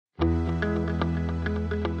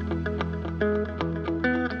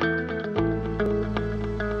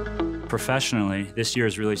Professionally, this year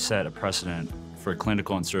has really set a precedent for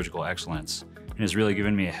clinical and surgical excellence and has really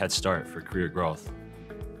given me a head start for career growth.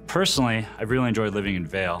 Personally, I've really enjoyed living in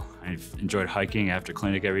Vail. I've enjoyed hiking after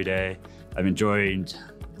clinic every day. I've enjoyed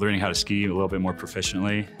learning how to ski a little bit more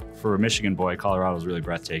proficiently. For a Michigan boy, Colorado is really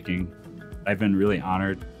breathtaking. I've been really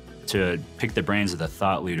honored to pick the brains of the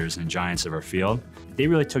thought leaders and giants of our field. They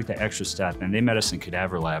really took the extra step and they met us in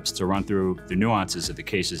cadaver labs to run through the nuances of the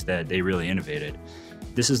cases that they really innovated.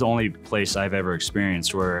 This is the only place I've ever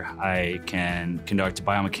experienced where I can conduct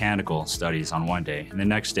biomechanical studies on one day and the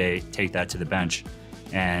next day take that to the bench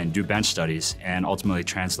and do bench studies and ultimately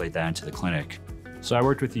translate that into the clinic. So I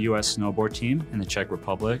worked with the US snowboard team in the Czech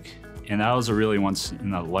Republic, and that was a really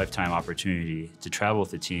once-in-a-lifetime opportunity to travel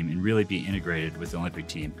with the team and really be integrated with the Olympic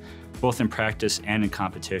team, both in practice and in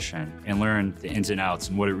competition, and learn the ins and outs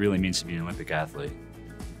and what it really means to be an Olympic athlete.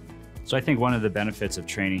 So I think one of the benefits of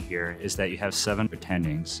training here is that you have 7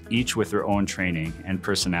 attendings, each with their own training and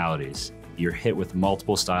personalities. You're hit with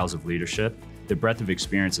multiple styles of leadership. The breadth of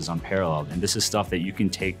experience is unparalleled, and this is stuff that you can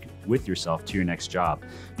take with yourself to your next job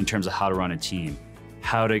in terms of how to run a team,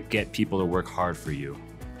 how to get people to work hard for you,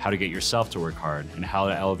 how to get yourself to work hard, and how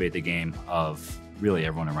to elevate the game of really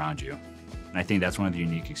everyone around you. And I think that's one of the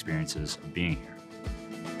unique experiences of being here.